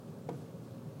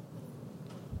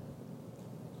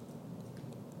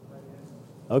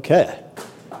Okay,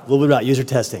 a little bit about user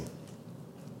testing.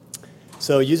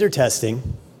 So user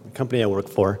testing, the company I work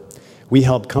for, we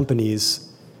help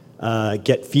companies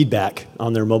get feedback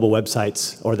on their mobile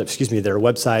websites, or their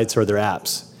websites or their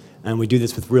apps. And we do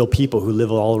this with real people who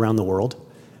live all around the world.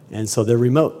 And so they're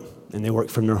remote, and they work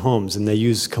from their homes, and they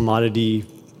use commodity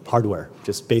hardware,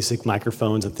 just basic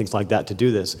microphones and things like that to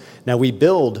do this. Now, we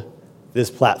build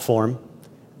this platform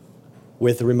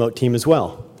with a remote team as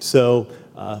well. So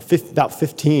about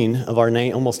 15 of our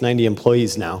almost 90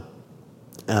 employees now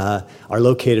are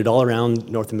located all around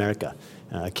North America,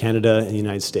 Canada and the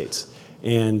United States.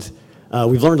 And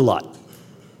we've learned a lot.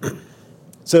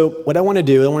 So what I want to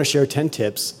do, I want to share 10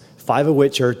 tips, 5 of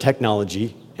which are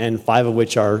technology and 5 of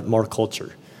which are more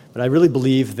culture. But I really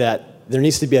believe that there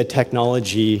needs to be a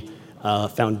technology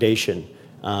foundation,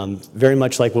 very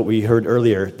much like what we heard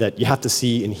earlier, that you have to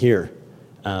see and hear.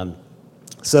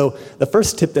 So the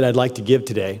first tip that I'd like to give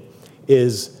today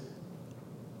is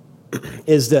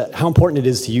that how important it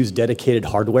is to use dedicated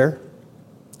hardware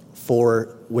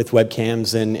with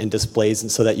webcams and displays,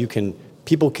 and so that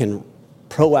people can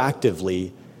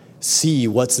proactively see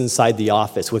what's inside the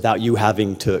office without you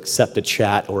having to accept a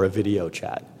chat or a video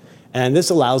chat. And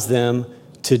this allows them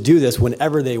to do this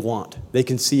whenever they want. They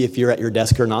can see if you're at your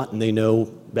desk or not, and they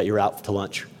know that you're out to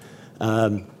lunch.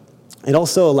 It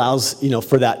also allows,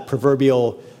 for that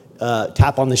proverbial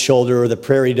tap on the shoulder or the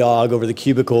prairie dog over the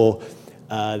cubicle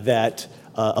that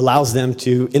allows them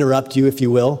to interrupt you, if you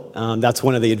will. That's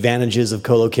one of the advantages of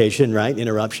co-location, right?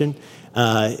 Interruption.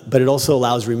 But it also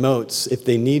allows remotes, if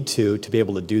they need to be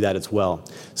able to do that as well.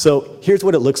 So here's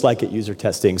what it looks like at user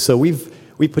testing. So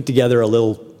we put together a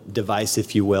little device,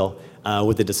 if you will,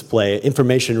 with a display,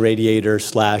 information radiator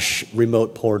 /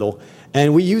 remote portal.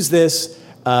 And we use this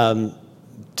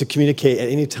to communicate at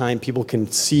any time. People can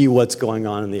see what's going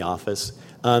on in the office.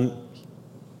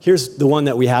 Here's the one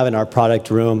that we have in our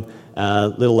product room, a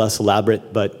little less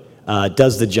elaborate, but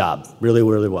does the job really,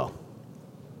 really well.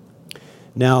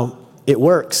 Now, it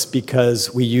works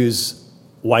because we use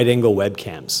wide-angle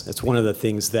webcams. That's one of the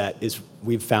things that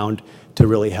we've found to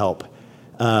really help.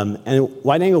 And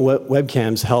wide-angle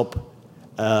webcams help.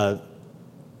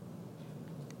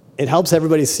 It helps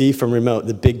everybody see from remote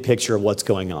the big picture of what's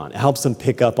going on. It helps them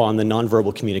pick up on the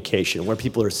nonverbal communication, where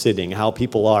people are sitting, how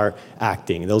people are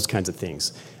acting, those kinds of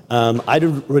things. I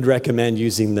would recommend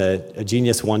using the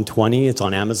Genius 120. It's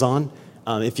on Amazon.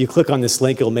 If you click on this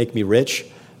link, it'll make me rich.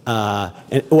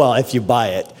 If you buy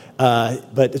it.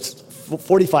 But it's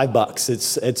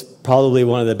 $45. It's probably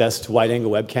one of the best wide-angle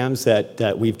webcams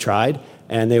that we've tried,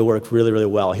 and they work really, really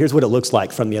well. Here's what it looks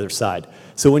like from the other side.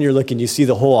 So when you're looking, you see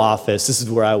the whole office. This is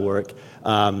where I work.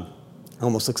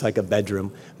 Almost looks like a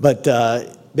bedroom. But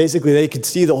basically, they could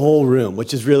see the whole room,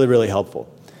 which is really, really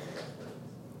helpful.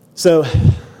 So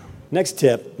next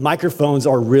tip, microphones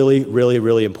are really, really,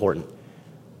 really important.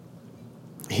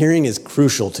 Hearing is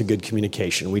crucial to good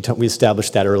communication. We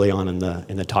established that early on in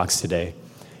the talks today.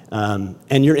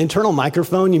 And your internal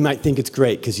microphone, you might think it's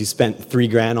great because you spent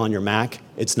 $3,000 on your Mac.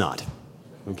 It's not.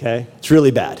 Okay? It's really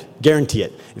bad. Guarantee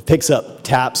it. It picks up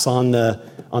taps on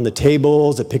the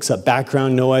tables. It picks up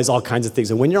background noise, all kinds of things.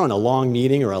 And when you're on a long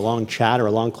meeting or a long chat or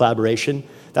a long collaboration,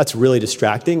 that's really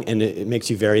distracting, and it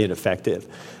makes you very ineffective.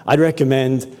 I'd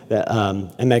recommend that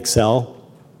MXL.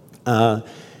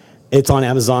 It's on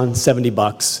Amazon,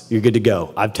 $70. You're good to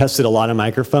go. I've tested a lot of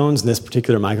microphones, and this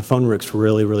particular microphone works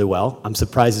really, really well. I'm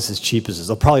surprised it's as cheap as this.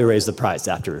 They'll probably raise the price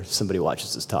after somebody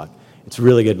watches this talk. It's a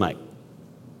really good mic.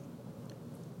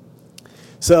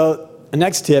 So the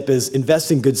next tip is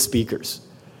invest in good speakers.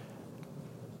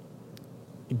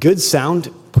 Good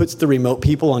sound puts the remote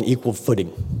people on equal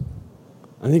footing.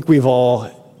 I think we've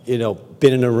all,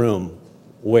 been in a room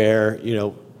where,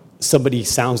 somebody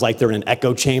sounds like they're in an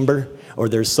echo chamber, or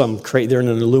they're in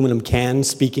an aluminum can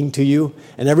speaking to you,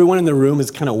 and everyone in the room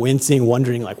is kind of wincing,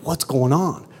 wondering, like, what's going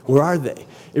on? Where are they?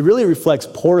 It really reflects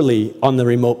poorly on the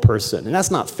remote person, and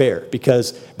that's not fair,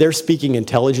 because they're speaking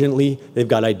intelligently, they've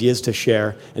got ideas to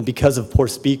share, and because of poor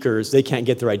speakers, they can't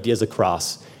get their ideas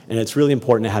across, and it's really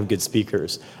important to have good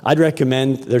speakers. I'd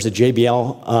recommend, there's a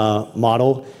JBL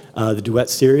model, the Duet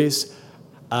series.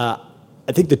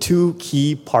 I think the 2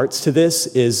 key parts to this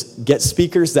is get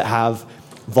speakers that have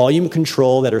volume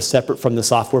control that are separate from the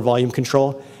software volume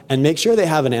control, and make sure they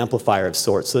have an amplifier of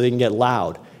sorts so they can get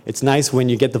loud. It's nice when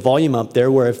you get the volume up there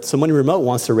where if someone remote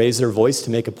wants to raise their voice to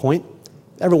make a point,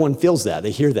 everyone feels that, they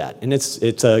hear that, and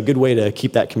it's a good way to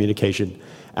keep that communication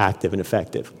active and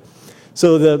effective.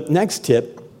 So the next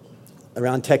tip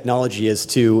around technology is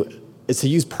to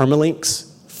use permalinks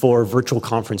for virtual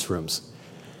conference rooms.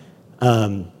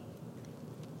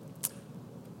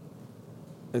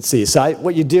 let's see. So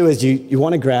what you do is you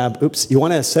want to you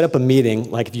want to set up a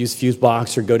meeting, like if you use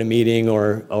Fusebox or GoToMeeting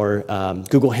or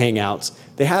Google Hangouts.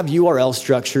 They have URL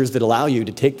structures that allow you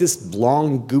to take this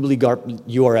long googly-garp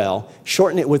URL,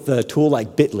 shorten it with a tool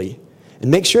like Bitly, and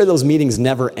make sure those meetings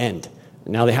never end.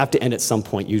 Now, they have to end at some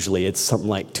point, usually. It's something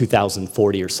like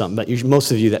 2040 or something, but usually,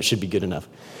 most of you, that should be good enough.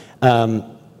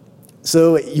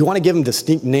 So you want to give them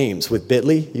distinct names with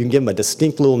Bitly. You can give them a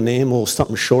distinct little name, a little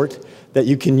something short, that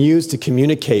you can use to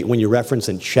communicate when you reference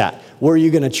in chat. Where are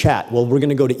you going to chat? Well, we're going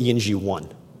to go to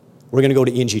ENG1. We're going to go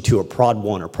to ENG2 or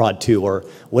Prod1 or Prod2 or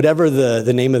whatever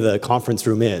the name of the conference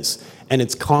room is. And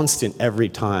it's constant every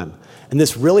time. And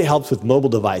this really helps with mobile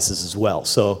devices as well.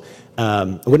 So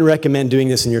I wouldn't recommend doing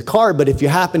this in your car, but if you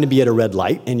happen to be at a red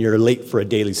light and you're late for a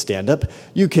daily stand-up,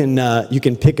 you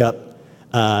can pick up,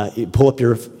 you pull up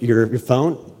your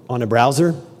phone on a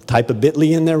browser, type a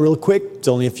Bitly in there real quick. It's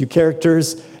only a few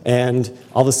characters, and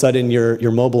all of a sudden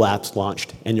your mobile app's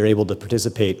launched, and you're able to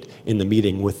participate in the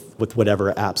meeting with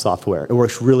whatever app software. It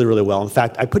works really, really well. In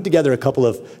fact, I put together a couple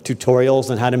of tutorials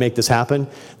on how to make this happen.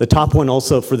 The top one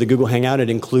also for the Google Hangout, it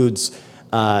includes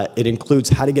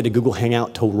how to get a Google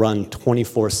Hangout to run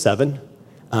 24/7,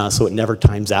 so it never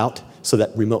times out, so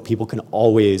that remote people can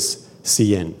always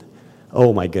see in.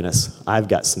 Oh my goodness, I've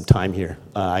got some time here.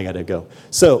 I gotta go.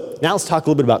 So now let's talk a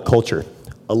little bit about culture.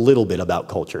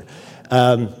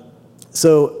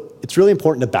 So it's really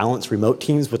important to balance remote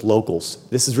teams with locals.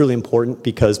 This is really important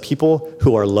because people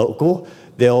who are local,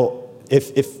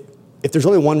 if there's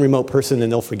only one remote person, then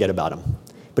they'll forget about them.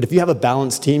 But if you have a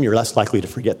balanced team, you're less likely to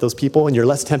forget those people, and you're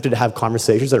less tempted to have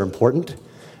conversations that are important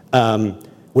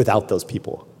without those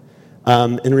people.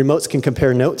 And remotes can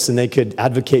compare notes, and they could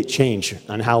advocate change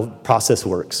on how process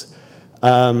works.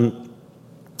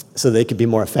 So they could be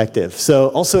more effective. So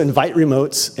also invite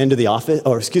remotes into the office,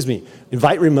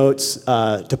 invite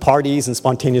remotes to parties and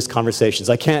spontaneous conversations.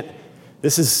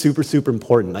 This is super, super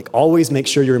important. Like, always make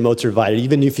sure your remotes are invited,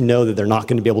 even if you know that they're not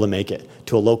going to be able to make it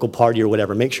to a local party or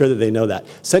whatever. Make sure that they know that.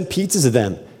 Send pizzas to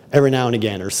them every now and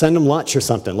again, or send them lunch or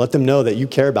something. Let them know that you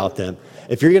care about them.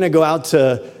 If you're going to go out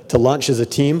to lunch as a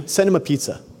team, send them a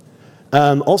pizza.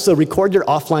 Also, record your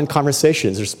offline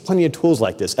conversations. There's plenty of tools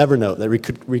like this, Evernote, that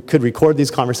we could record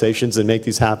these conversations and make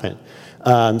these happen,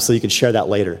 so you can share that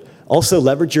later. Also,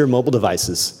 leverage your mobile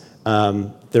devices.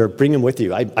 Bring them with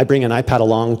you. I bring an iPad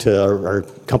along to our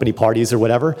company parties or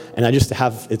whatever, and I just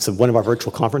it's one of our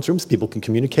virtual conference rooms. People can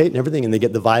communicate and everything, and they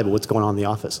get the vibe of what's going on in the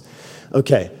office.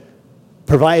 Okay,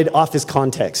 provide office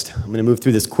context. I'm going to move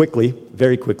through this quickly,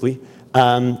 very quickly.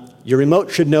 Your remote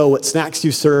should know what snacks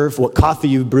you serve, what coffee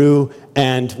you brew,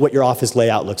 and what your office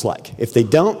layout looks like. If they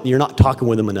don't, you're not talking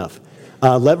with them enough.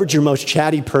 Leverage your most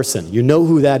chatty person. You know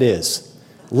who that is.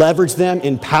 Leverage them,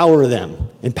 empower them.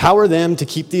 Empower them to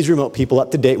keep these remote people up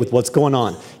to date with what's going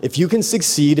on. If you can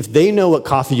succeed, if they know what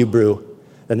coffee you brew,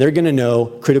 then they're going to know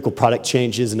critical product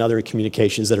changes and other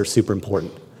communications that are super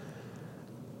important.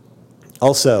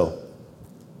 Also,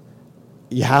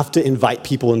 you have to invite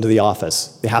people into the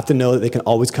office. They have to know that they can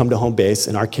always come to home base.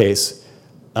 In our case,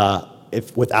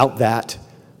 if without that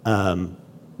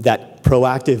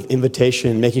proactive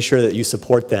invitation, making sure that you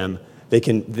support them, they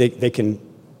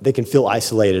can feel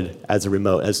isolated as a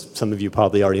remote, as some of you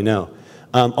probably already know.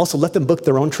 Also, let them book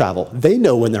their own travel. They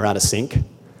know when they're out of sync.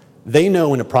 They know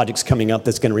when a project's coming up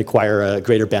that's going to require a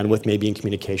greater bandwidth, maybe in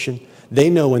communication. They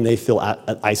know when they feel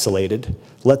isolated.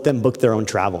 Let them book their own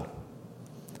travel.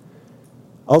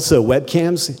 Also,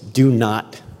 webcams do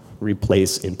not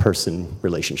replace in-person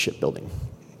relationship building.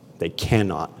 They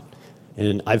cannot.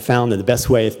 And I've found that the best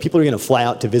way, if people are going to fly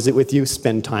out to visit with you,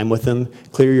 spend time with them,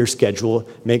 clear your schedule,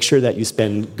 make sure that you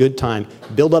spend good time,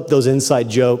 build up those inside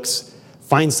jokes,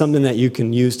 find something that you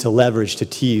can use to leverage, to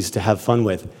tease, to have fun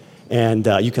with, and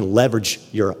you can leverage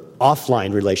your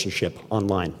offline relationship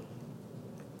online.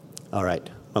 All right,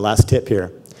 my last tip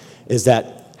here is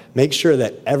that make sure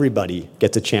that everybody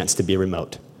gets a chance to be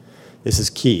remote. This is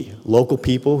key. Local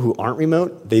people who aren't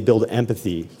remote, they build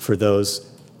empathy for those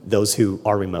who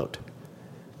are remote,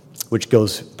 which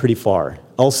goes pretty far.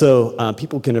 Also,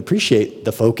 people can appreciate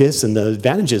the focus and the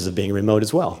advantages of being remote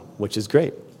as well, which is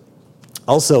great.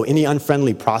 Also, any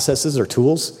unfriendly processes or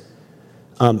tools,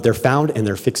 they're found and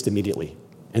they're fixed immediately.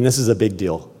 And this is a big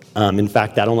deal. In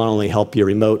fact, that'll not only help your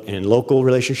remote and local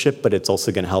relationship, but it's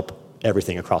also going to help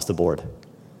everything across the board.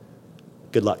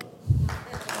 Good luck.